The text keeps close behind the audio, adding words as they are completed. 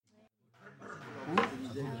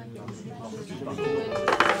Hello,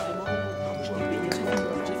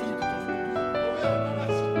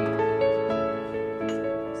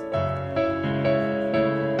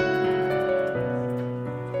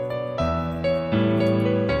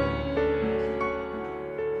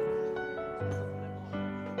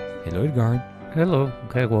 Edgar. Hello,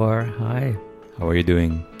 Gregor. Hi. How are you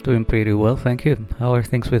doing? Doing pretty well, thank you. How are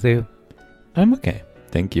things with you? I'm okay.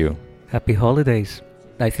 Thank you. Happy holidays.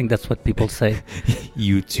 I think that's what people say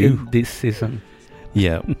You too. in this season.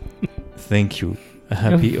 Yeah. Thank you.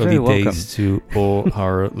 Happy You're very holidays to all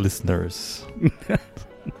our listeners.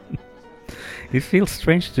 It feels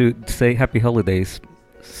strange to say happy holidays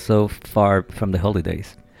so far from the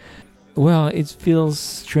holidays. Well, it feels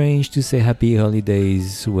strange to say happy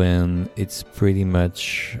holidays when it's pretty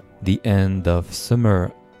much the end of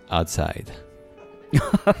summer outside.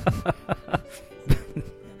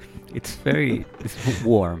 It's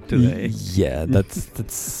warm today. Yeah, that's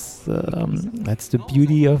the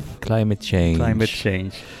beauty of climate change. Climate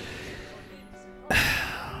change.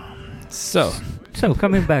 So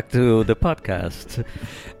coming back to the podcast, what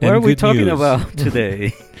And are we good talking news. about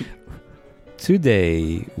today?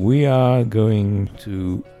 Today we are going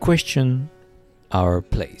to question our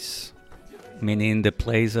place. Meaning the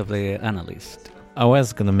place of the analyst. I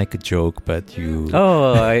was gonna make a joke, but you.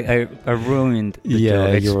 Oh, I ruined the Yeah, joke.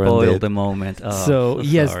 I you ruined spoiled it. the moment. Oh, So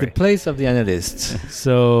yes, sorry. the place of the analyst.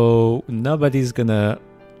 So nobody's gonna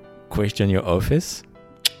question your office.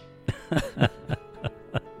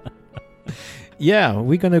 Yeah,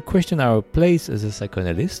 we're gonna question our place as a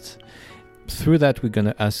psychoanalyst. Through that, we're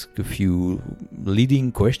gonna ask a few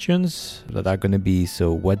leading questions that are gonna be: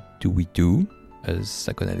 so, what do we do as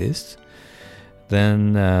psychoanalysts?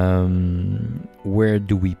 Then, where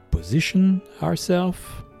do we position ourselves?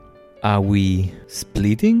 Are we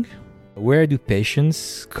splitting? Where do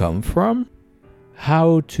patients come from?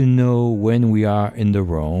 How to know when we are in the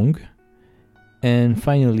wrong? And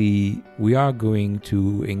finally, we are going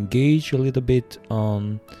to engage a little bit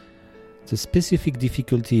on the specific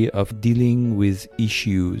difficulty of dealing with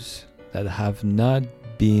issues that have not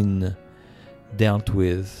been dealt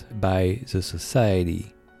with by the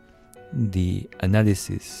society the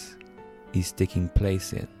analysis is taking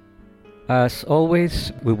place in. As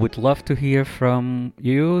always, we would love to hear from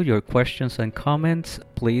you, your questions and comments.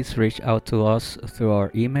 Please reach out to us through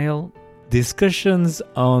our email. Discussions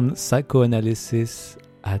on psychoanalysis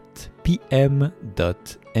at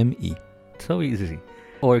pm.me. So easy.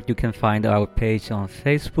 Or you can find our page on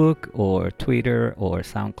Facebook or Twitter or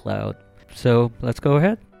SoundCloud. So let's go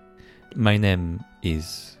ahead. My name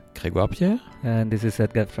is Grégoire Pierre. And this is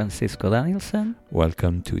Edgar Francisco Danielson.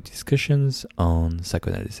 Welcome to Discussions on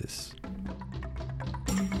Psychoanalysis.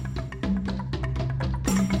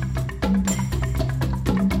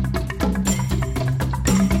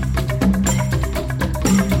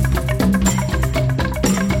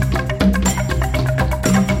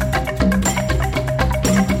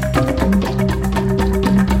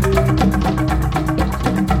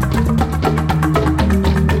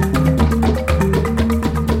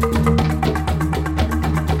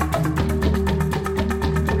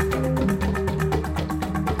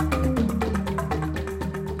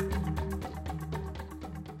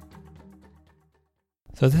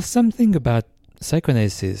 So there's something about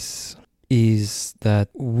psychoanalysis is that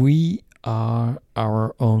we are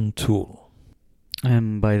our own tool.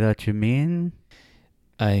 And by that you mean?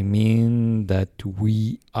 I mean that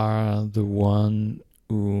we are the one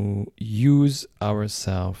who use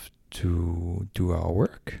ourselves to do our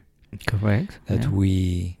work. Correct. That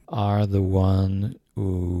we are the one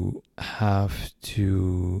who have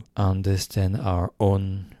to understand our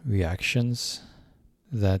own reactions.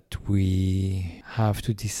 That we have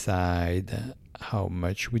to decide how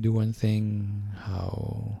much we do one thing,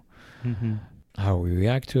 how we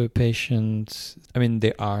react to a patient. I mean,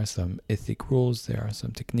 there are some ethic rules, there are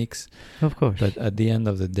some techniques. Of course. But at the end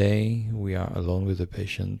of the day, we are alone with the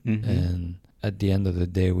patient. And at the end of the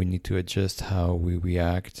day, we need to adjust how we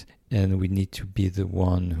react. And we need to be the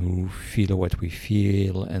one who feel what we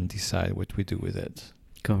feel and decide what we do with it.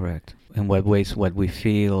 Correct. In what ways what we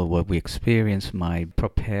feel, what we experience might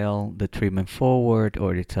propel the treatment forward,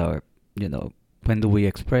 or it's our, when do we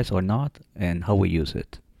express or not, and how we use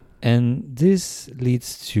it. And this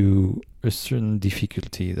leads to a certain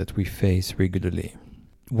difficulty that we face regularly.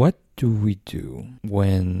 What do we do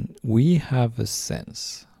when we have a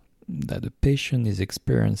sense that the patient is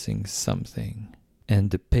experiencing something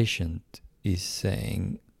and the patient is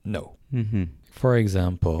saying no? For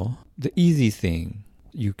example, the easy thing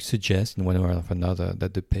you suggest in one way or another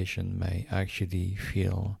that the patient may actually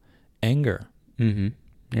feel anger.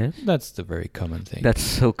 Yes. That's the very common thing. That's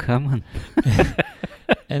so common.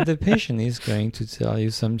 And the patient is going to tell you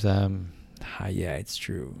sometime, yeah, it's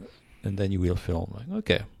true. And then you will feel like,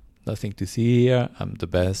 okay, nothing to see here. I'm the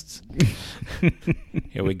best.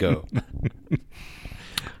 Here we go.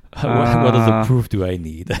 What other proof do I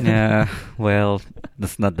need? Yeah, well,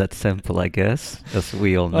 that's not that simple, I guess, as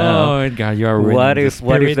we all know. Oh, Edgar, you are what ruining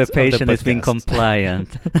if the patient is is being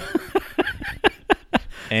compliant?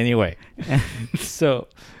 Anyway, so,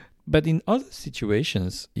 but in other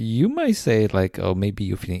situations, you might say like, oh, maybe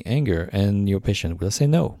you're feeling anger, and your patient will say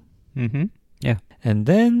no. Mm-hmm. Yeah. And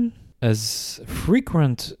then, as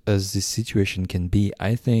frequent as this situation can be,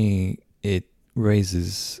 I think it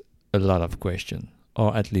raises a lot of questions,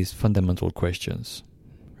 or at least fundamental questions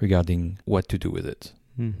regarding what to do with it.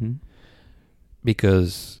 Mm-hmm.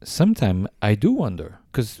 Because sometimes I do wonder,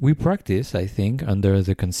 because we practice, I think, under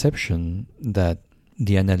the conception that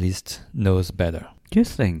the analyst knows better. You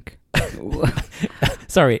think?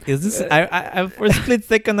 Sorry, is this? I for a split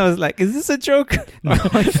second I was like, is this a joke? No,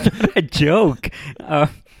 it's not a joke.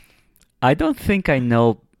 I don't think I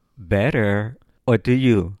know better, or do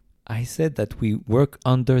you? I said that we work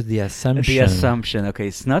under the assumption. The assumption. Okay,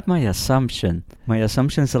 it's not my assumption. My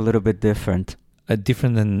assumption is a little bit different.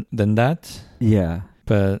 Different than that? Yeah.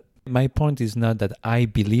 But my point is not that I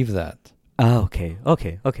believe that. Oh,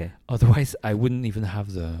 okay. Otherwise, I wouldn't even have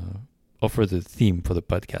offer the theme for the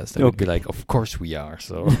podcast. I would be like, of course we are.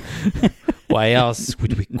 So why else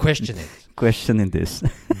would we question it? Questioning this.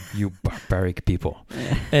 You barbaric people.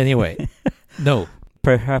 Anyway, no.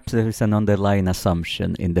 Perhaps there is an underlying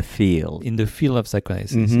assumption in the field. In the field of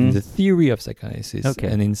psychoanalysis, Mm-hmm. in the theory of psychoanalysis, Okay.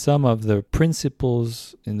 and in some of the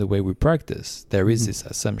principles in the way we practice, there is Mhm. this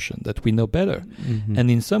assumption that we know better. Mm-hmm. And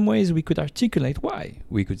in some ways, we could articulate why.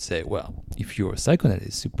 We could say, well, if you're a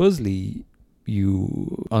psychoanalyst, supposedly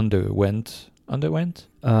you underwent?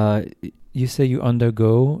 You say you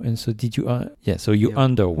undergo, and so did you? So you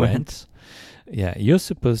underwent. Yeah, you're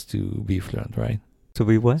supposed to be fluent, right? To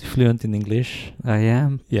be what? Fluent in English. I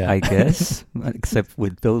am. Yeah. I guess, except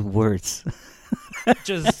with those words.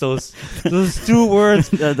 Just those two words.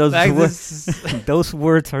 those like words. Those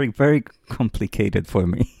words are very complicated for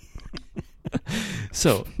me.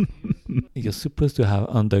 So you're supposed to have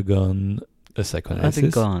undergone a psychoanalysis.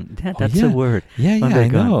 Undergone. Yeah, Oh, that's yeah. a word. Yeah,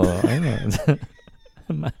 Undergone. I know.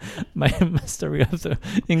 my mastery of the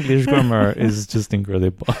English grammar is just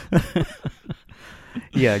incredible.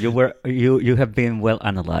 Yeah, you have been well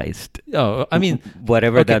analyzed. Oh, I mean,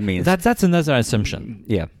 whatever okay, that means. That's another assumption.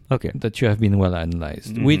 Yeah. Okay. That you have been well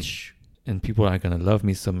analyzed, Mhm. which, and people are going to love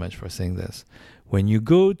me so much for saying this, when you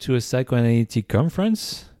go to a psychoanalytic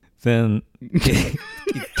conference, then it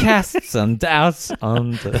casts some doubts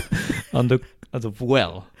on the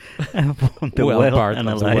well part of the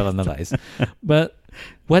well analyzed. But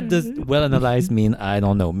what does well analyzed mean? I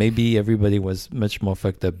don't know. Maybe everybody was much more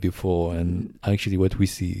fucked up before, and actually what we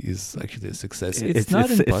see is actually a success. It's not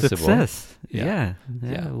impossible. It's success. Yeah.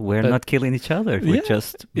 Yeah. Yeah. We're But- not killing each other. Yeah. We're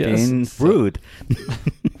just Yes. being So- rude.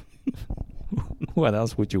 What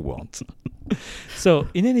else would you want? So,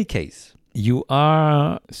 in any case, you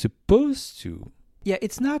are supposed to. Yeah,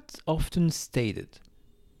 it's not often stated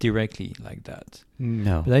directly like that.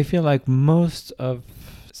 No. But I feel like most of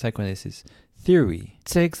psychoanalysis theory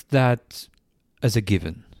takes that as a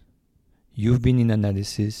given. You've been in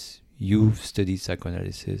analysis, you've studied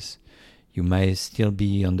psychoanalysis, you might still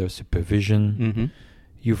be under supervision, Mm-hmm.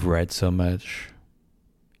 you've read so much,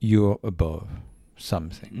 you're above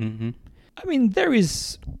something. Mm-hmm. I mean, there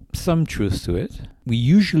is some truth to it. We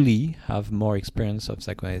usually have more experience of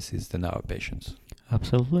psychoanalysis than our patients.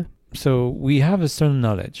 Absolutely. So we have a certain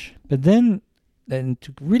knowledge. But then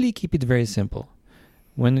to really keep it very simple,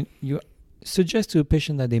 when you suggest to a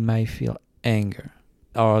patient that they might feel anger,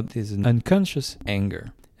 or there's an unconscious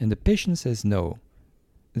anger, and the patient says no,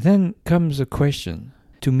 then comes a question.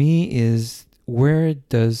 To me is, where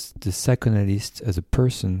does the psychoanalyst as a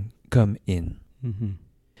person come in? Mm-hmm.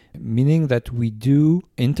 Meaning that we do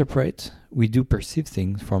interpret, we do perceive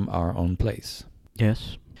things from our own place.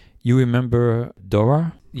 Yes. You remember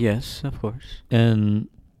Dora? Yes, of course. And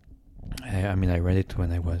I mean, I read it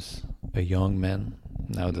when I was a young man.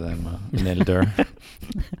 Now that I'm an elder.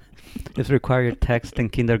 It's required text in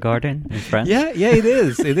kindergarten in France. Yeah, it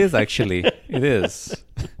is. It is actually. It is.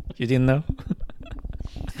 You didn't know?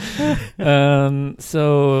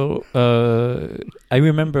 I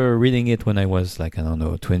remember reading it when I was like, I don't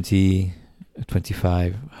know, 20,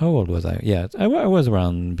 25. How old was I? Yeah, I was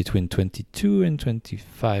around between 22 and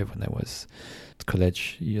 25 when I was at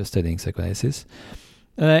college studying psychoanalysis.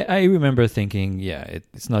 And I remember thinking,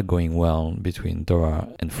 it's not going well between Dora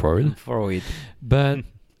and Freud. Freud. But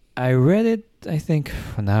I read it, I think,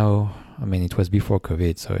 now, I mean, it was before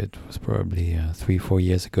COVID, so it was probably 3-4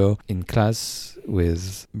 years ago, in class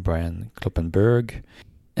with Brian Kloppenberg.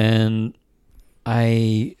 And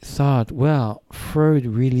I thought, well, Freud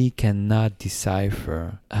really cannot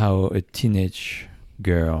decipher how a teenage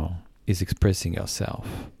girl is expressing herself.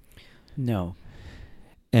 No.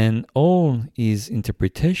 And all his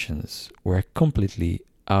interpretations were completely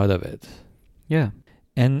out of it. Yeah.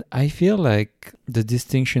 And I feel like the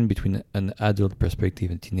distinction between an adult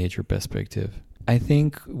perspective and teenager perspective, I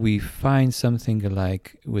think we find something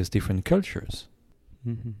alike with different cultures.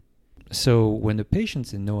 Mm-hmm. So when the patient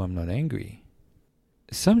says, no, I'm not angry,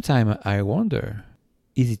 sometimes I wonder,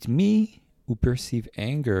 is it me who perceive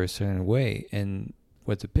anger a certain way, and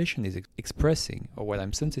what the patient is expressing or what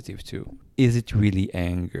I'm sensitive to, is it really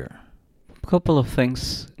anger? A couple of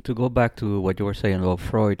things. To go back to what you were saying about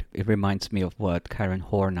Freud, it reminds me of what Karen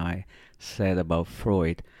Horney said about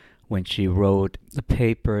Freud when she wrote a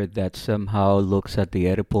paper that somehow looks at the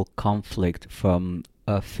Oedipal conflict from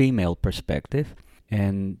a female perspective.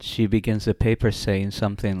 And she begins the paper saying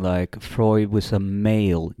something like Freud was a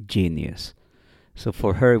male genius. So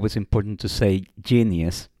for her it was important to say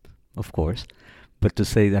genius, of course, but to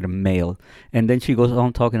say that a male. And then she goes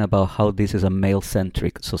on talking about how this is a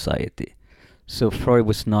male-centric society. So Freud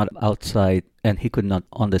was not outside, and he could not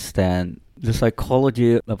understand the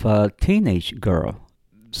psychology of a teenage girl.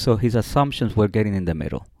 So his assumptions were getting in the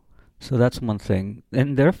middle. So that's one thing.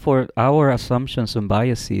 And therefore, our assumptions and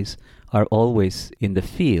biases are always in the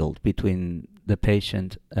field between the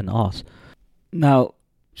patient and us. Now,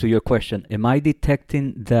 to your question, am I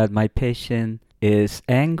detecting that my patient is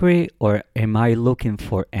angry, or am I looking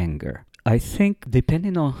for anger? I think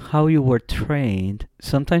depending on how you were trained,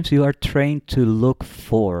 sometimes you are trained to look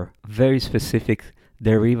for very specific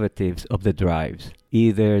derivatives of the drives,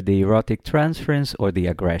 either the erotic transference or the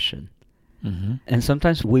aggression. Mm-hmm. And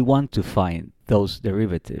sometimes we want to find those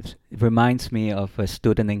derivatives. It reminds me of a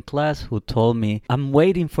student in class who told me, I'm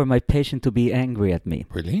waiting for my patient to be angry at me.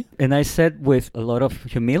 Really? And I said with a lot of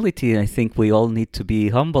humility, and I think we all need to be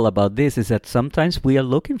humble about this, is that sometimes we are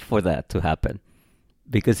looking for that to happen.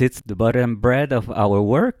 Because it's the butter and bread of our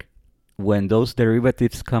work. When those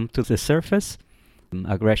derivatives come to the surface,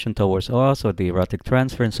 aggression towards us or the erotic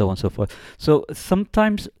transfer and so on and so forth. So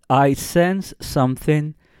sometimes I sense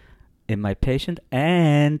something in my patient,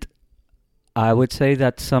 and I would say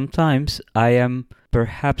that sometimes I am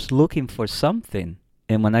perhaps looking for something.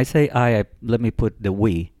 And when I say let me put the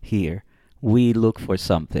we here. We look for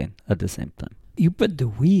something at the same time. You put the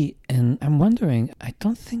we, and I'm wondering, I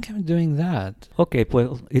don't think I'm doing that. Okay,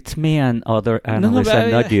 well, it's me and other analysts and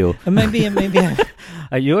not you. Maybe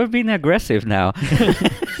You're being aggressive now.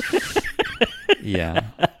 Yeah.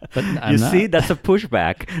 But you see, that's a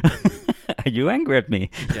pushback. Are you angry at me?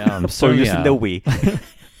 Yeah, I'm for sorry. using the we.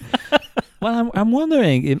 Well, I'm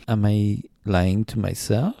wondering, am I lying to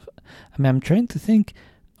myself? I mean, I'm trying to think.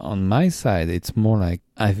 On my side, it's more like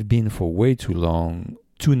I've been for way too long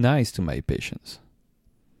too nice to my patients.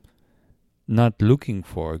 Not looking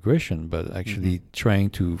for aggression, but actually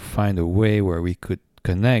trying to find a way where we could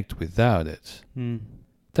connect without it.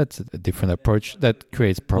 That's a different approach that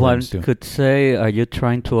creates problems too. One could say, are you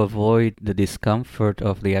trying to avoid the discomfort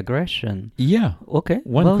of the aggression? Yeah. Okay.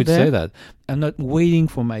 One could say that. I'm not waiting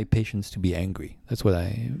for my patients to be angry. That's what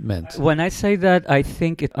I meant. When I say that, I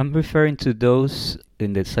think I'm referring to those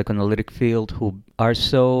in the psychoanalytic field who are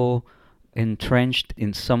so entrenched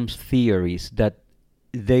in some theories that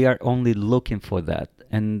they are only looking for that,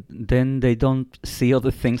 and then they don't see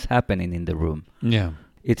other things happening in the room. Yeah.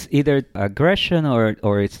 It's either aggression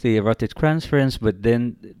or it's the erotic transference, but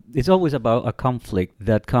then it's always about a conflict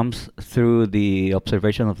that comes through the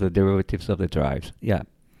observation of the derivatives of the drives. Yeah.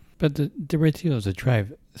 But the derivative of the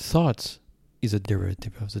drive, thoughts, is a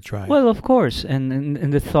derivative of the drive. Well, of course, and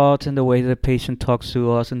the thoughts and the way the patient talks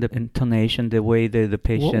to us and the intonation, the way the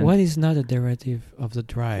patient... What is not a derivative of the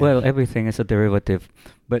drive? Well, everything is a derivative,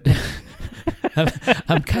 but...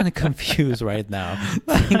 I'm kind of confused right now,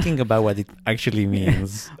 thinking about what it actually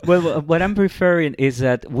means. Well, what I'm referring is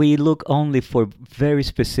that we look only for very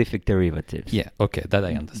specific derivatives. Yeah, okay, that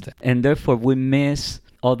I understand. And therefore we miss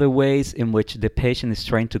other ways in which the patient is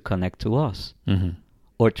trying to connect to us. Mm-hmm.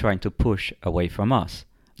 Or trying to push away from us.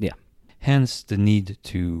 Yeah. Hence the need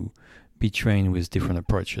to be trained with different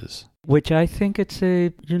approaches. Which I think it's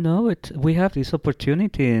we have this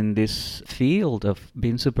opportunity in this field of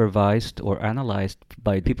being supervised or analyzed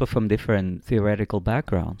by people from different theoretical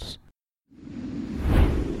backgrounds.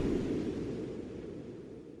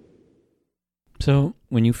 So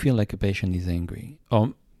when you feel like a patient is angry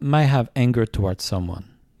or might have anger towards someone,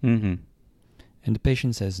 and the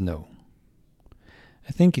patient says no.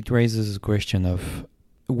 I think it raises a question of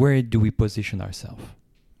where do we position ourselves?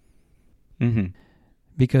 Mm-hmm.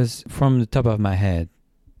 Because from the top of my head,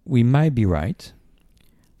 we might be right,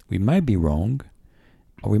 we might be wrong,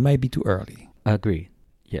 or we might be too early. Agree.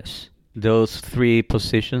 Yes. Those three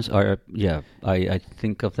positions are, I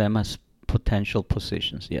think of them as potential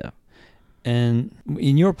positions, yeah. And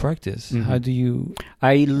in your practice, Mhm. how do you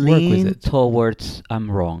I with lean it? towards I'm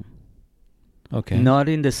wrong. Okay. Not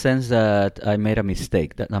in the sense that I made a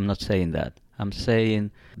mistake. That I'm not saying that. I'm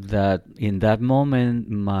saying that in that moment,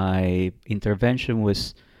 my intervention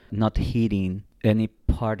was not hitting any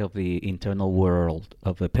part of the internal world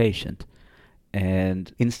of the patient.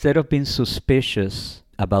 And instead of being suspicious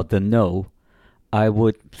about the no, I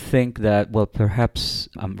would think that, well, perhaps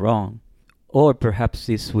I'm wrong. Or perhaps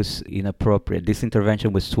this was inappropriate. This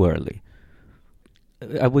intervention was too early.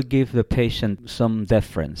 I would give the patient some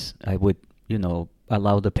deference. I would,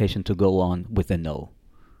 allow the patient to go on with a no.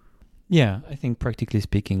 Yeah, I think practically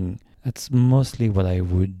speaking, that's mostly what I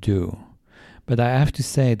would do. But I have to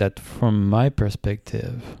say that from my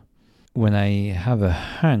perspective, when I have a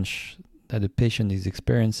hunch that a patient is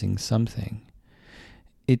experiencing something,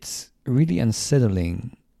 it's really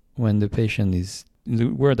unsettling when the patient is, the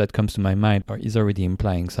word that comes to my mind or is already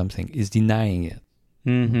implying something, is denying it.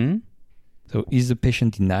 Mm-hmm. So is the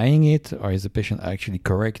patient denying it or is the patient actually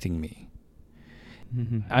correcting me?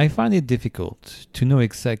 Mm-hmm. I find it difficult to know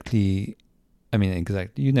exactly,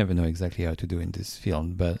 you never know exactly how to do in this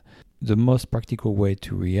field, but the most practical way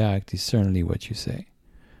to react is certainly what you say.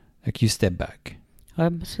 Like you step back.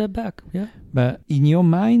 I'm set back, yeah. But in your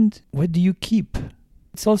mind, what do you keep?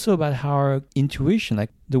 It's also about our intuition,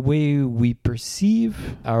 like the way we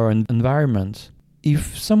perceive our environment.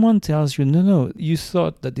 If someone tells you, no, you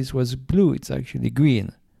thought that this was blue, it's actually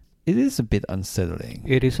green, it is a bit unsettling.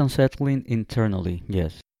 It is unsettling internally,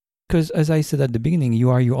 yes. Because as I said at the beginning,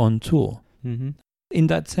 you are your own tool. Mm-hmm. In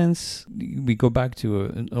that sense, we go back to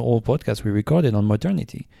an old podcast we recorded on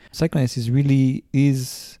modernity. Psychoanalysis really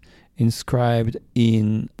is inscribed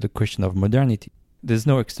in the question of modernity. There's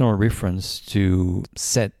no external reference to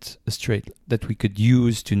set straight that we could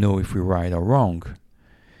use to know if we're right or wrong.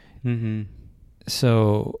 Mm-hmm.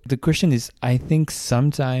 So the question is, I think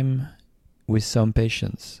sometime with some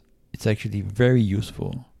patients, it's actually very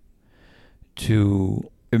useful to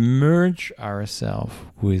immerse ourselves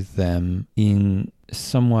with them in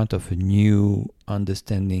somewhat of a new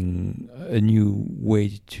understanding, a new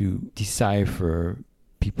way to decipher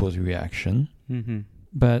people's reaction. Mm-hmm.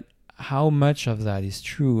 But how much of that is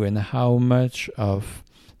true and how much of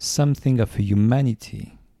something of a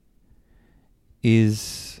humanity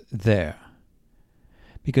is there?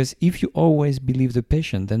 Because if you always believe the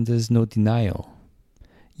patient, then there's no denial.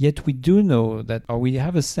 Yet we do know that, or we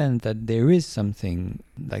have a sense that there is something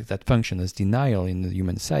like that function as denial in the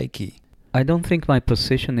human psyche. I don't think my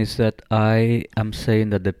position is that I am saying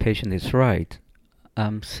that the patient is right.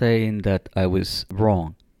 I'm saying that I was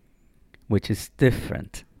wrong, which is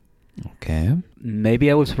different. Okay. Maybe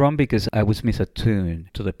I was wrong because I was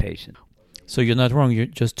misattuned to the patient. So you're not wrong, you're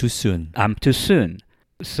just too soon. I'm too soon.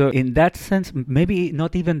 So in that sense, maybe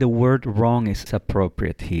not even the word wrong is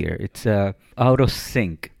appropriate here. It's out of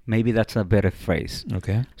sync. Maybe that's a better phrase.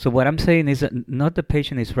 Okay. So what I'm saying is that not the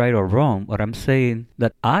patient is right or wrong. What I'm saying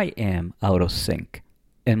that I am out of sync.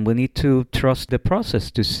 And we need to trust the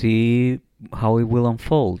process to see how it will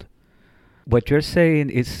unfold. What you're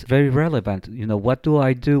saying is very relevant. What do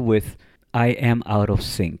I do with I am out of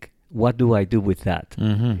sync? What do I do with that?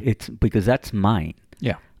 Mm-hmm. It's because that's mine.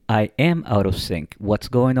 Yeah. I am out of sync. What's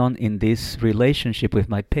going on in this relationship with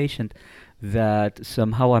my patient that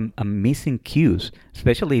somehow I'm missing cues,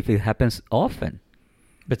 especially if it happens often.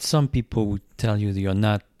 But some people would tell you that you're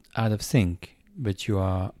not out of sync, but you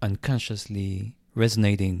are unconsciously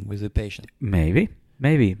resonating with the patient. Maybe.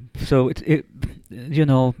 So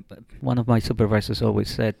one of my supervisors always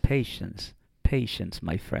said, patience,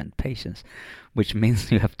 my friend, patience, which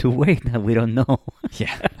means you have to wait, and we don't know.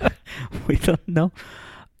 Yeah. We don't know.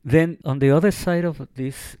 Then on the other side of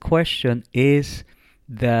this question is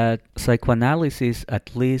that psychoanalysis,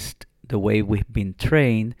 at least the way we've been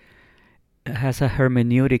trained, has a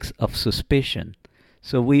hermeneutics of suspicion.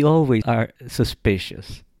 So we always are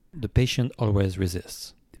suspicious. The patient always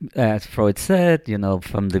resists. As Freud said,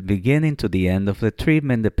 from the beginning to the end of the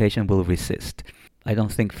treatment, the patient will resist. I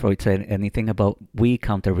don't think Freud said anything about we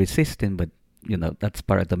counter-resisting, but, that's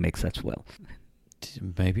part of the mix as well.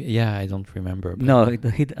 Maybe, yeah, I don't remember. No,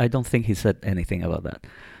 I don't think he said anything about that.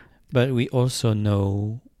 But we also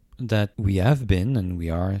know that we have been, and we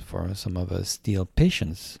are, for some of us, still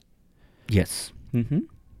patients. Yes. Mm-hmm.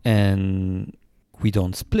 And we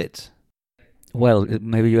don't split. Well,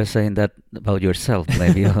 maybe you are saying that about yourself.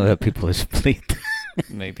 Maybe other people split.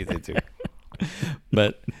 Maybe they do.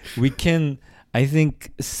 But we can, I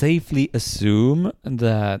think, safely assume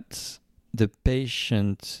that the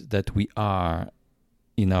patient that we are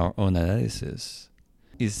in our own analysis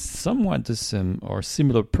is somewhat the same or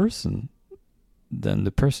similar person than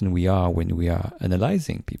the person we are when we are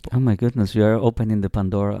analyzing people. Oh my goodness, you are opening the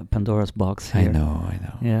Pandora's box here. I know.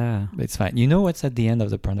 Yeah. It's fine. You know what's at the end of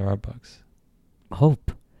the Pandora box?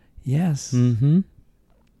 Hope. Yes. Mm-hmm.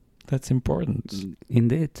 That's important.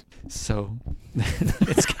 Indeed. So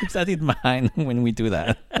let's keep that in mind when we do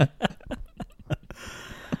that.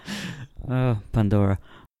 Oh, Pandora.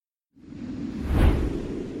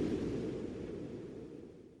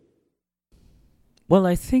 Well,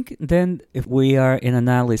 I think then if we are in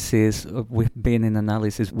analysis, or we've been in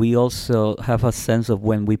analysis, we also have a sense of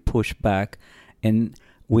when we push back, and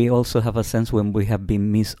we also have a sense when we have been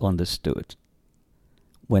misunderstood.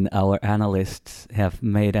 When our analysts have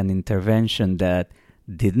made an intervention that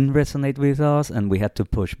didn't resonate with us and we had to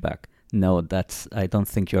push back. No, I don't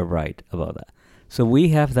think you're right about that. So we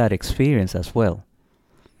have that experience as well.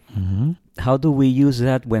 Mm-hmm. How do we use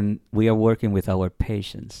that when we are working with our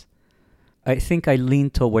patients? I think I lean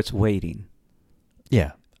towards waiting.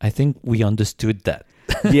 Yeah, I think we understood that.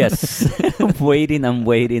 Yes, waiting and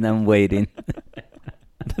waiting and waiting.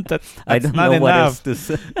 That's I don't not know what else enough.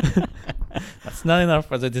 to say. That's not enough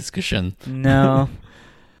for the discussion. No.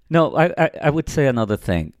 No, I would say another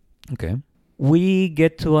thing. Okay. We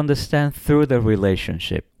get to understand through the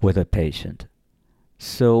relationship with a patient.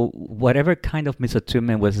 So whatever kind of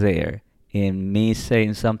misattunement was there in me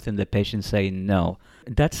saying something, the patient saying no,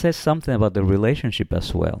 that says something about the relationship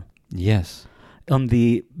as well. Yes. On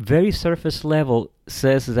the very surface level,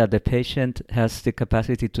 says that the patient has the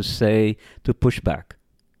capacity to push back,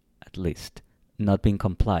 at least, not being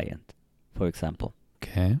compliant, for example.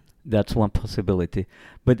 Okay. That's one possibility.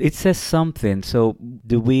 But it says something. So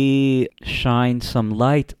do we shine some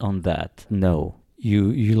light on that? No.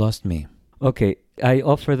 You lost me. Okay. I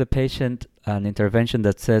offer the patient an intervention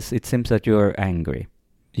that says, it seems that you're angry.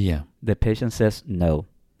 Yeah. The patient says no.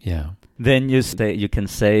 Yeah. Then you can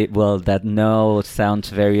say, well, that no sounds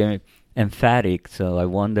very emphatic, so I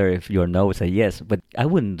wonder if your no is a yes. But I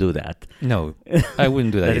wouldn't do that. No, I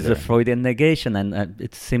wouldn't do that That either. is a Freudian negation, and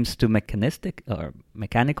it seems too mechanistic or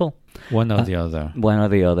mechanical. One or the other. One or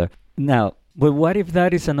the other. Now, but what if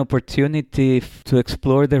that is an opportunity to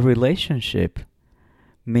explore the relationship?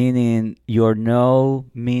 Meaning your no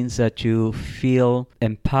means that you feel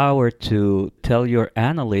empowered to tell your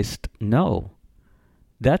analyst no.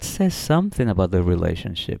 That says something about the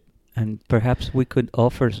relationship. And perhaps we could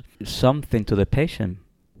offer something to the patient.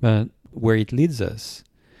 But where it leads us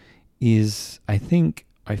is, I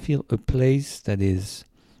feel a place that is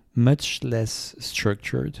much less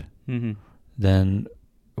structured Mm-hmm. than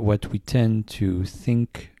what we tend to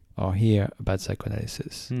think or hear about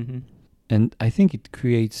psychoanalysis. Mm-hmm. And I think it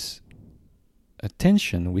creates a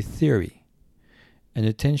tension with theory and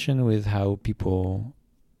a tension with how people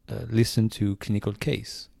listen to clinical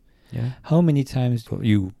case. Yeah. How many times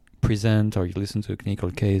you present or you listen to a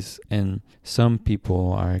clinical case and some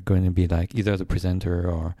people are going to be like, either the presenter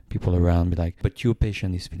or people around be like, but your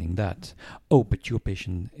patient is feeling that. Oh, but your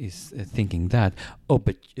patient is thinking that. Oh,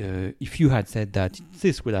 but if you had said that,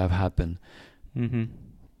 this would have happened. Mm-hmm.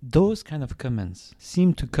 Those kind of comments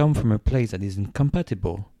seem to come from a place that is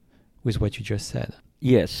incompatible with what you just said.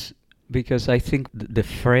 Yes, because I think the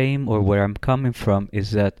frame or where I'm coming from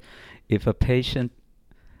is that if a patient,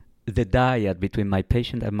 the dyad between my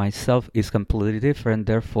patient and myself is completely different,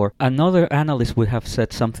 therefore another analyst would have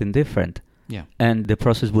said something different. Yeah. And the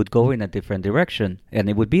process would go in a different direction, and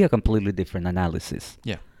it would be a completely different analysis.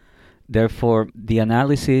 Yeah. Therefore, the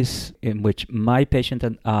analysis in which my patient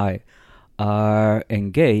and I are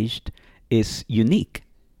engaged is unique.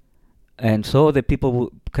 And so the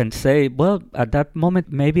people can say, well, at that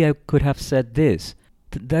moment, maybe I could have said this.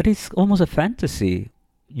 That is almost a fantasy.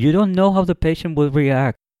 You don't know how the patient will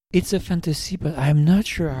react. It's a fantasy, but I'm not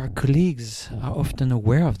sure our colleagues are often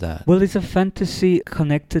aware of that. Well, it's a fantasy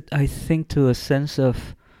connected, I think, to a sense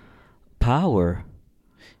of power.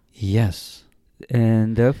 Yes.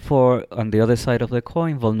 And therefore, on the other side of the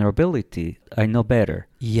coin, vulnerability. I know better.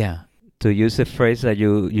 Yeah. To use the phrase that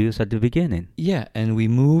you used at the beginning. Yeah, and we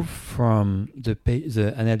move from the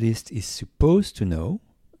analyst is supposed to know,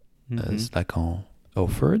 as Lacan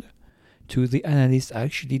offered, to the analyst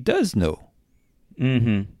actually does know.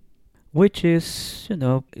 Mm-hmm. Which is,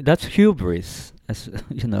 that's hubris. As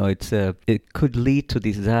it could lead to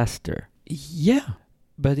disaster. Yeah,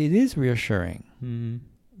 but it is reassuring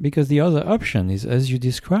Because the other option is, as you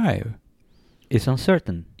describe, It's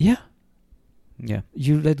uncertain. yeah, Yeah.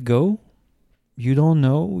 you let go. You don't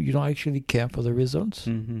know. You don't actually care for the results.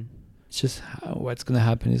 Mm-hmm. It's just what's going to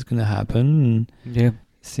happen is going to happen. And Yeah.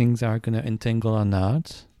 things are going to entangle or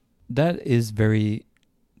not. That is very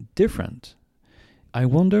different. I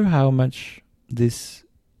wonder how much this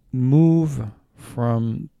move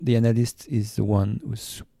from the analyst is the one who's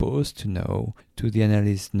supposed to know to the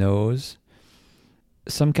analyst knows,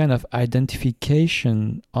 some kind of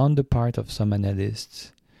identification on the part of some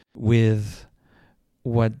analysts with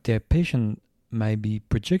what their patient might be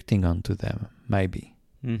projecting onto them, might be.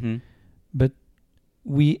 Mm-hmm. But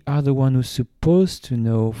we are the one who's supposed to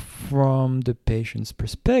know from the patient's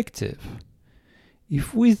perspective.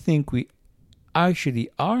 If we think we actually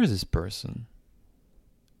are this person,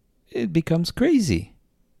 it becomes crazy.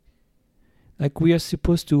 Like we are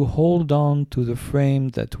supposed to hold on to the frame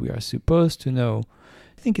that we are supposed to know.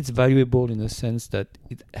 I think it's valuable in the sense that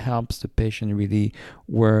it helps the patient really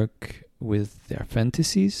work with their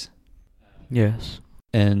fantasies. Yes.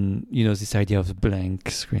 And, this idea of the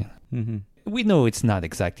blank screen. Mm-hmm. We know it's not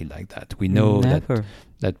exactly like that. We know Never.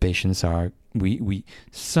 that patients are, we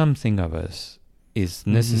something of us is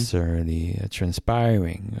necessarily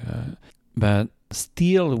transpiring. But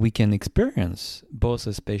still we can experience, both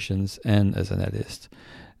as patients and as analysts,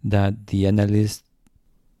 that the analyst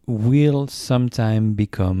will sometime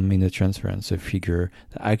become in a transference a figure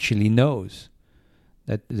that actually knows,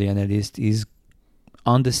 that the analyst is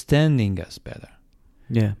understanding us better.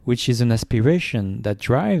 Yeah. Which is an aspiration that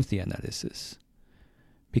drives the analysis.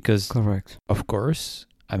 Because, Correct. of course,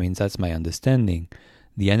 that's my understanding,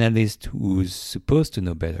 the analyst who's supposed to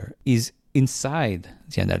know better is inside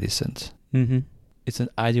the analyst. Mm-hmm. It's an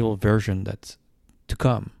ideal version that's to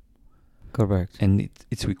come. Correct. And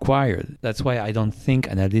it's required. That's why I don't think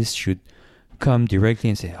analysts should come directly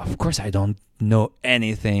and say, of course I don't know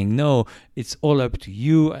anything. No, it's all up to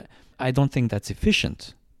you. I don't think that's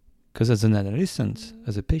efficient. Because as an analyst,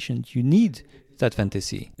 as a patient, you need that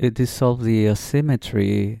fantasy. It dissolves the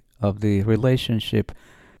asymmetry of the relationship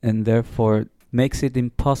and therefore makes it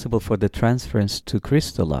impossible for the transference to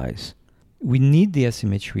crystallize. We need the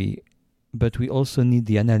asymmetry, but we also need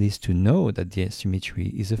the analyst to know that the asymmetry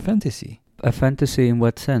is a fantasy. A fantasy in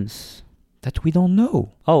what sense? That we don't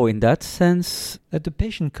know. Oh, in that sense. That the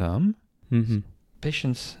patient Mm-hmm.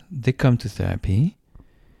 Patients, they come to therapy.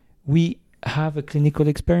 We have a clinical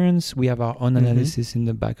experience. We have our own analysis in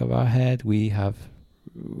the back of our head. We have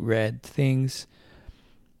read things.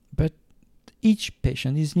 But each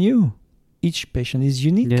patient is new. Each patient is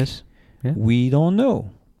unique. Yes. Yeah. We don't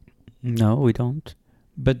know. No, we don't.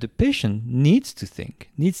 But the patient needs to think,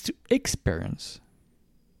 needs to experience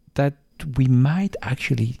that we might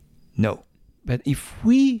actually know. But if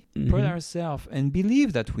we put ourselves and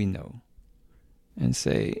believe that we know and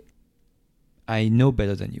say, I know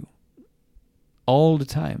better than you all the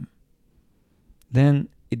time, then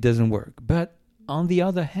it doesn't work. But on the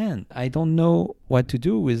other hand, I don't know what to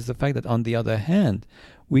do with the fact that on the other hand,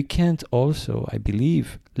 we can't also, I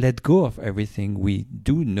believe, let go of everything we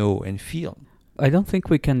do know and feel. I don't think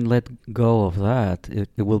we can let go of that. It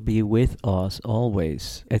will be with us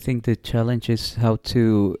always. I think the challenge is how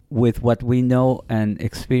to, with what we know and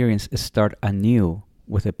experience, start anew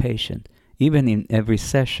with a patient. Even in every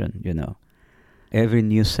session, every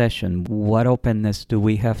new session, what openness do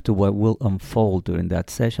we have to what will unfold during that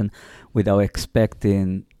session without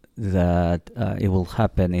expecting that it will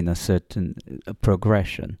happen in a certain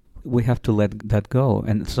progression? We have to let that go.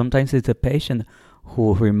 And sometimes it's a patient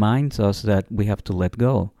who reminds us that we have to let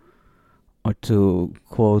go. Or to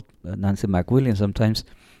quote Nancy McWilliams, sometimes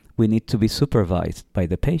we need to be supervised by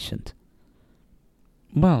the patient.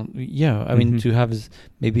 Well, yeah, I mean, to have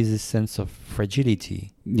maybe this sense of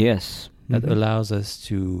fragility. Yes. That allows us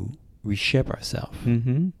to reshape ourselves.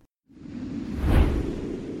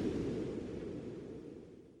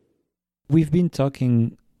 We've been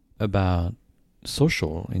talking about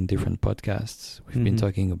social in different podcasts. We've been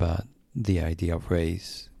talking about the idea of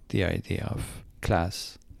race, the idea of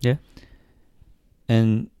class. Yeah.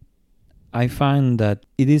 And I find that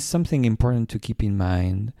it is something important to keep in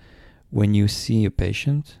mind when you see a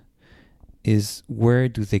patient is where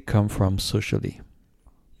do they come from socially?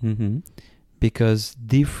 Because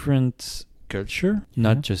different culture,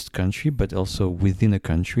 not just country, but also within a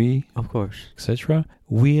country, of course, etc.,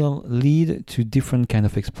 will lead to different kind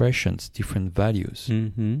of expressions, different values.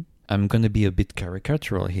 I'm going to be a bit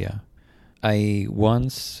caricatural here. I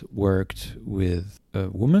once worked with a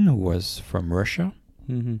woman who was from Russia,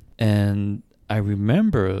 and I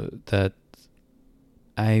remember that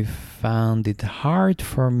I found it hard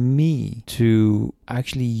for me to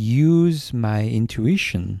actually use my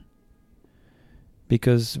intuition,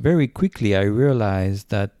 because very quickly I realized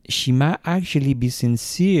that she might actually be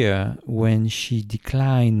sincere when she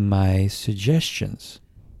declined my suggestions.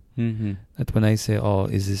 Mm-hmm. That when I say, oh,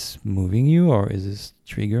 is this moving you, or is this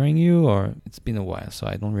triggering you, or it's been a while, so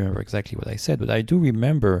I don't remember exactly what I said, but I do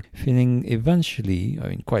remember feeling eventually, I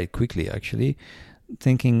mean quite quickly actually,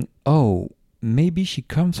 thinking, oh, maybe she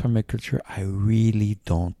comes from a culture I really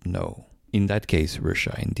don't know. In that case,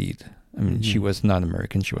 Russia, indeed. I mean, she was not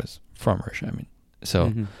American, she was from Russia, I mean.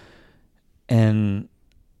 So, and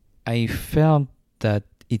I felt that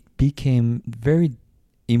it became very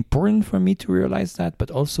important for me to realize that,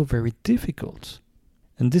 but also very difficult.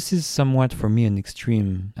 And this is somewhat for me an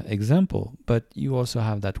extreme example, but you also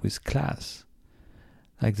have that with class,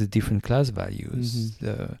 like the different class values,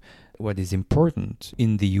 what is important.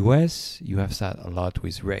 In the US, you have that a lot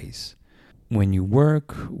with race. When you work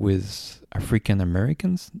with African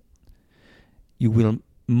Americans, you will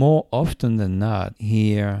more often than not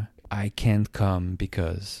hear, I can't come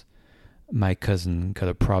because my cousin got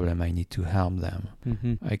a problem, I need to help them,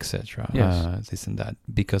 etc. Yes. This and that,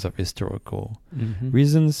 because of historical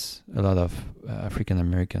reasons. A lot of African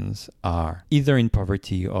Americans are either in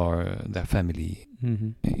poverty or their family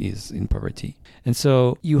is in poverty. And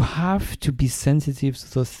so you have to be sensitive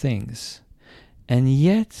to those things. And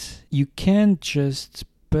yet you can't just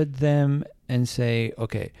put them and say,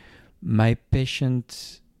 okay, my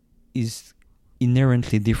patient is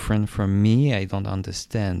inherently different from me, I don't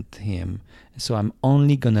understand him, so I'm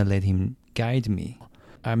only gonna let him guide me.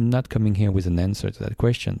 I'm not coming here with an answer to that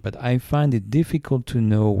question, but I find it difficult to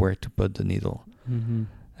know where to put the needle,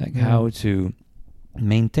 like how to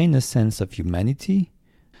maintain a sense of humanity,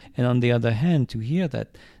 and on the other hand to hear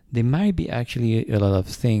that there might be actually a lot of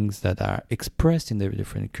things that are expressed in the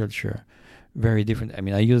different culture very different. I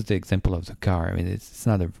mean, I use the example of the car. I mean, it's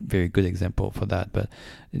not a very good example for that, but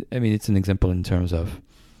I mean, it's an example in terms of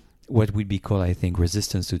what would be called, I think,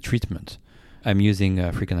 resistance to treatment. I'm using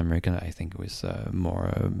African American, I think, with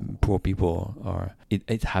more poor people, or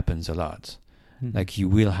it happens a lot. Like you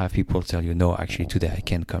will have people tell you, no, actually today I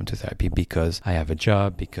can't come to therapy because I have a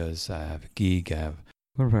job, because I have a gig, I have...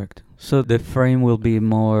 Correct. So the frame will be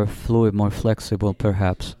more fluid, more flexible,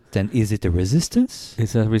 perhaps. Then is it a resistance?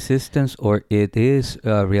 It's a resistance, or it is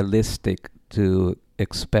realistic to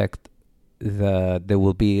expect that there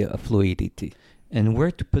will be a fluidity. And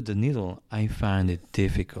where to put the needle, I find it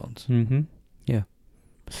difficult. Yeah.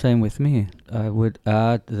 Same with me. I would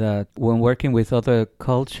add that when working with other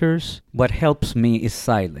cultures, what helps me is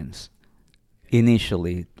silence.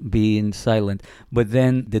 Initially, being silent. But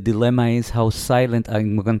then the dilemma is how silent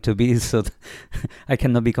I'm going to be, so that I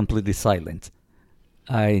cannot be completely silent.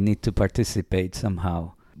 I need to participate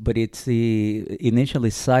somehow. But it's initially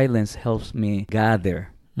silence helps me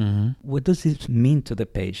gather. What does this mean to the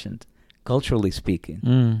patient, culturally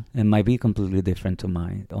speaking? It might be completely different to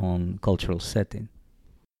my own cultural setting.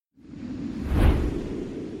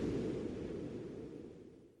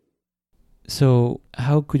 So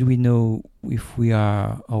how could we know if we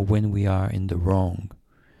are or when we are in the wrong?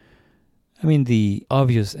 I mean, the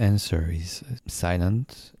obvious answer is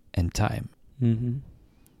silence and time.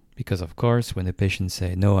 Because of course, when the patient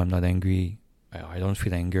say, no, I'm not angry, I don't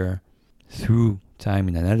feel anger, through time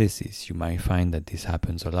and analysis, you might find that this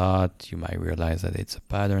happens a lot. You might realize that it's a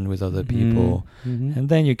pattern with other people, and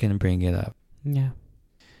then you can bring it up. Yeah.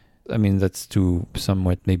 I mean, that's to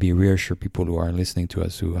somewhat maybe reassure people who are listening to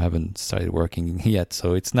us who haven't started working yet.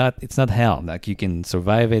 So it's not hell. Like you can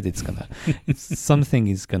survive it. Something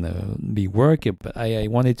is gonna be workable. But I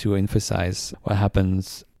wanted to emphasize what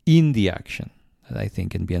happens in the action that I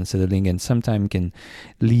think can be unsettling and sometimes can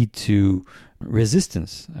lead to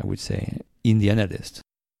resistance, I would say, in the analyst.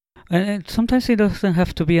 And sometimes it doesn't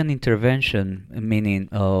have to be an intervention, meaning,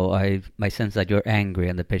 I sense that you're angry,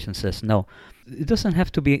 and the patient says no. It doesn't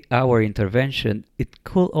have to be our intervention. It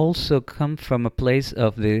could also come from a place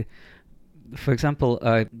of for example,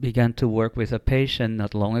 I began to work with a patient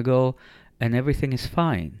not long ago, and everything is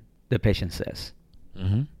fine, the patient says.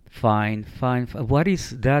 Fine. What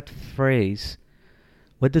is that phrase?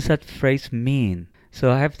 What does that phrase mean?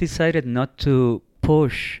 So I have decided not to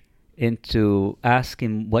push into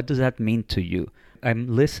asking, what does that mean to you? I'm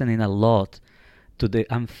listening a lot to the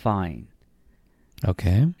I'm fine.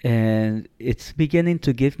 Okay. And it's beginning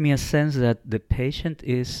to give me a sense that the patient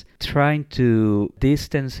is trying to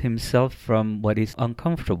distance himself from what is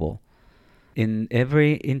uncomfortable. In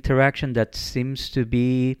every interaction that seems to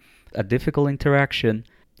be a difficult interaction,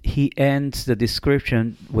 he ends the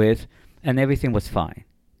description with, and everything was fine.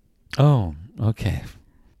 Oh, okay.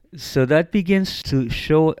 So that begins to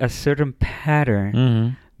show a certain pattern.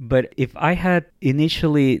 Mhm. But if I had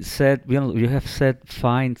initially said, you have said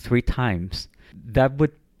fine 3 times, that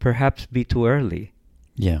would perhaps be too early.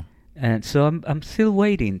 Yeah. And so I'm still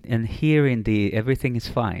waiting and hearing the everything is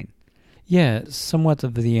fine. Yeah, somewhat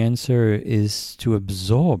of the answer is to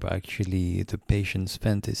absorb actually the patient's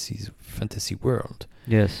fantasy world,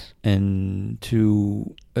 Yes. and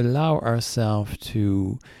to allow ourselves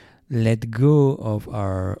to let go of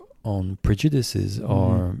our own prejudices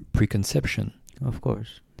or preconception. Of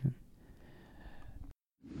course.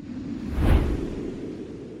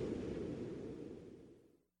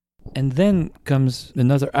 And then comes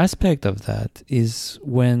another aspect of that is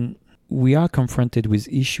when we are confronted with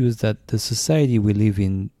issues that the society we live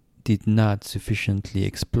in did not sufficiently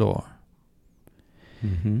explore.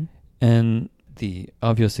 Mm-hmm. And the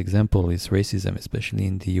obvious example is racism, especially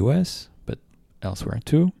in the US, but elsewhere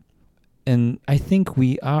too. And I think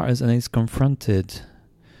we are, as analysts, confronted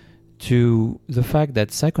to the fact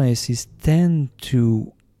that psychoanalysts tend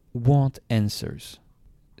to want answers.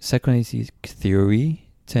 Psychoanalytic theory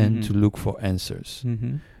tend to look for answers.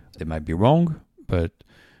 Mm-hmm. They might be wrong, but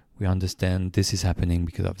we understand this is happening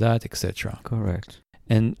because of that, etc. Correct.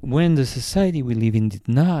 And when the society we live in did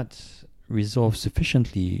not resolve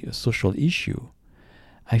sufficiently a social issue,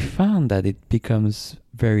 I found that it becomes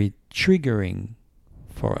very triggering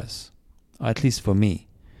for us, or at least for me,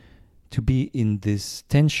 to be in this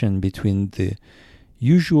tension between the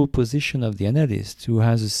usual position of the analyst, who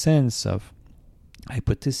has a sense of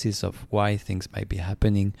hypothesis of why things might be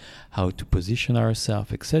happening, how to position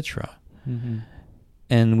ourselves, etc. Mm-hmm.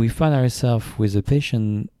 And we find ourselves with a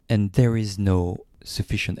patient and there is no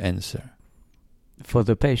sufficient answer. For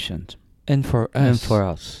the patient. And for us. And for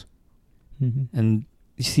us. Mm-hmm. And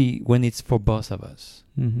you see, when it's for both of us,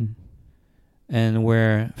 Mm-hmm. and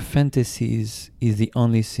where fantasies is the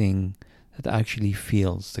only thing that actually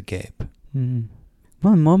fills the gap. Mm-hmm.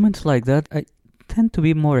 Well, in moments like that, I tend to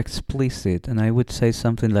be more explicit, and I would say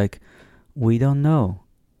something like, we don't know.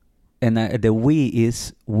 And the we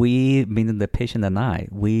is we, meaning the patient and I.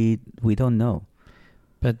 We don't know.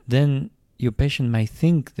 But then your patient might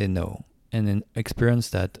think they know and then experience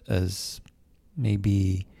that as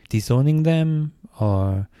maybe disowning them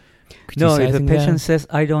or No, criticizing if the them. patient says,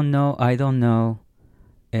 I don't know,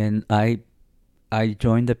 and I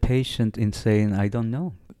join the patient in saying, I don't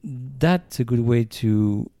know. That's a good way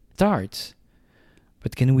to start.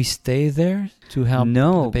 But can we stay there to help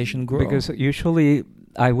the patient grow? Because usually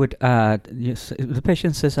I would add, if the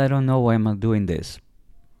patient says, I don't know why I'm doing this,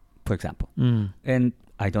 for example. And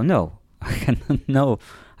I don't know. I cannot know.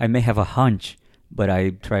 I may have a hunch, but I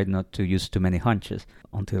try not to use too many hunches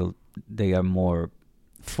until they are more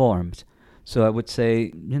formed. So I would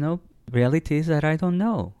say, reality is that I don't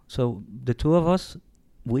know. So the two of us,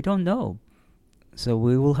 we don't know. So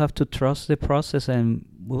we will have to trust the process and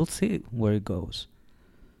we'll see where it goes.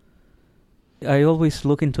 I always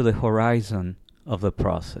look into the horizon of the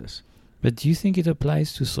process. But do you think it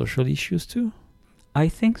applies to social issues too? I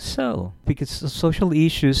think so, because the social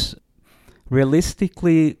issues,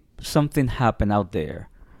 realistically, something happened out there.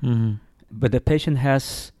 Mm-hmm. But the patient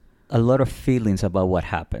has a lot of feelings about what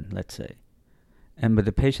happened, let's say. But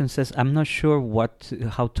the patient says, I'm not sure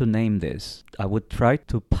how to name this. I would try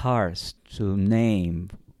to parse, to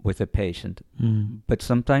name with the patient. But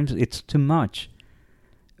sometimes it's too much.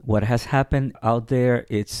 What has happened out there,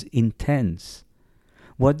 it's intense.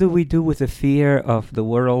 What do we do with the fear of the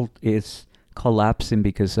world is collapsing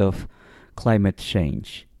because of climate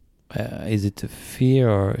change? Is it a fear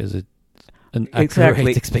or is it an Exactly.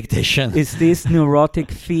 accurate expectation? Is this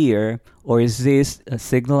neurotic fear or is this a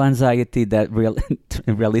signal anxiety that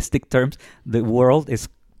in realistic terms, the world is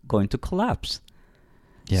going to collapse?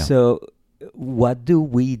 Yeah. So what do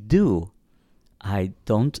we do? I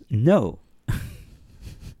don't know.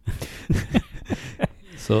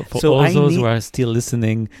 So for So all I those need- who are still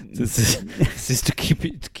listening, this is to keep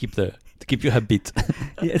you habit.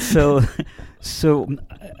 Yeah, so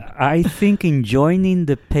I think in joining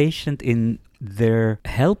the patient in their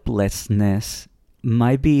helplessness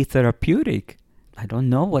might be therapeutic. I don't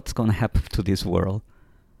know what's going to happen to this world.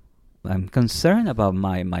 I'm concerned about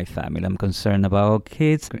my family. I'm concerned about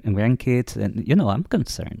kids and grandkids, and I'm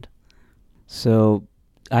concerned. So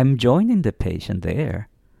I'm joining the patient there,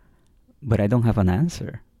 but I don't have an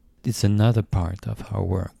answer. It's another part of our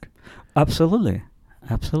work. Absolutely.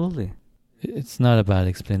 It's not about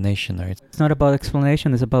explanation, or It's not about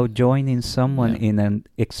explanation. It's about joining someone Yeah. in an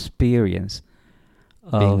experience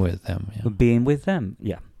of being with them. Yeah. being with them.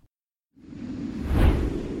 Yeah.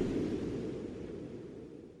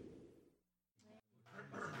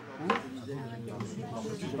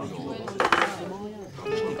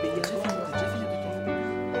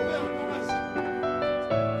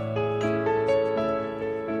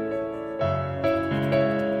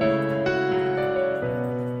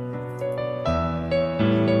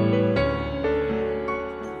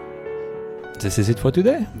 this is it for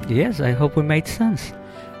today. Yes, I hope we made sense.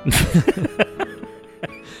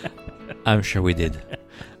 I'm sure we did.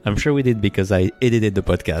 I'm sure we did because I edited the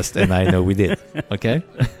podcast and I know we did. Okay?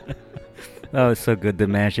 Oh, it's so good, the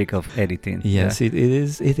magic of editing. Yes, it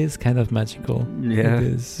is. It is kind of magical. Yeah. It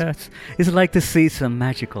is. It's like to see some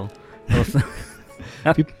magical. Also.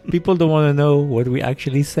 People don't want to know what we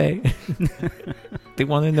actually say. They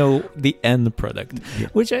want to know the end product. Yeah.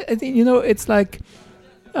 Which I think, it's like,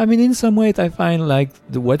 I mean, in some ways I find like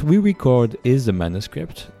what we record is the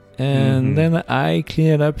manuscript. And then I clean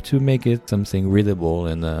it up to make it something readable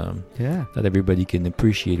and that everybody can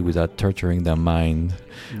appreciate without torturing their mind,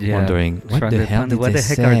 wondering what the hell did what they the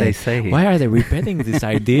heck say? are they saying? Why are they repeating this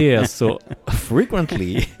idea so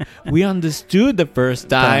frequently? We understood the first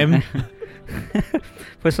time.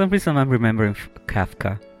 For some reason, I'm remembering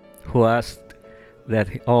Kafka, who asked that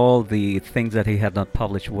all the things that he had not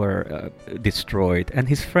published were destroyed, and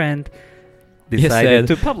his friend decided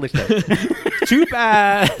to publish them. Too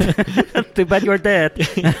bad. Too bad you're dead.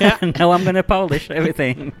 Now I'm gonna publish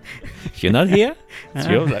everything. If you're not here,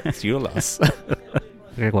 it's your loss.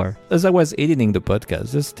 Gregor. As I was editing the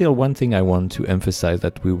podcast, there's still one thing I want to emphasize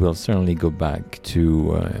that we will certainly go back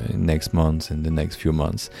to next month and the next few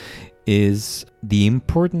months, is the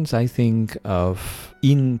importance, I think, of,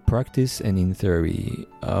 in practice and in theory,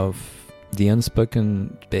 of the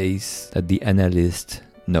unspoken space that the analyst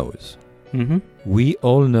knows. Mm-hmm. We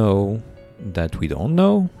all know that we don't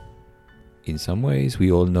know. In some ways,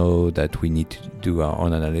 we all know that we need to do our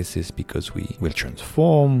own analysis because we will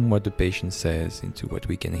transform what the patient says into what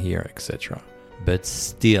we can hear, etc. But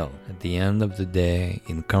still, at the end of the day,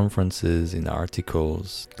 in conferences, in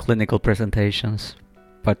articles, Clinical presentations,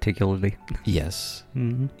 particularly. yes,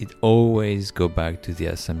 Mm-hmm. it always go back to the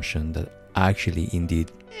assumption that actually,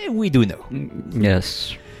 indeed, we do know.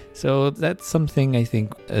 Yes. So that's something I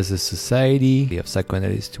think as a society of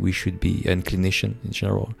psychoanalysts we should be, and clinicians in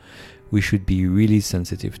general, we should be really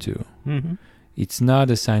sensitive to. Mm-hmm. It's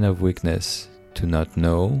not a sign of weakness to not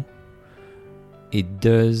know. It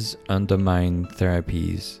does undermine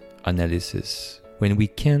therapies, analysis, when we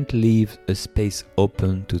can't leave a space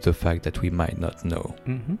open to the fact that we might not know.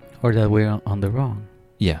 Mm-hmm. Or that we're on the wrong.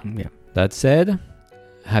 Yeah. Yeah. That said,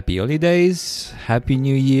 happy holidays, happy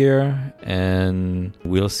new year, and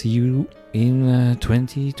we'll see you in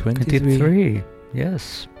 2023. 23.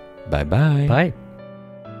 Yes. Bye-bye. Bye.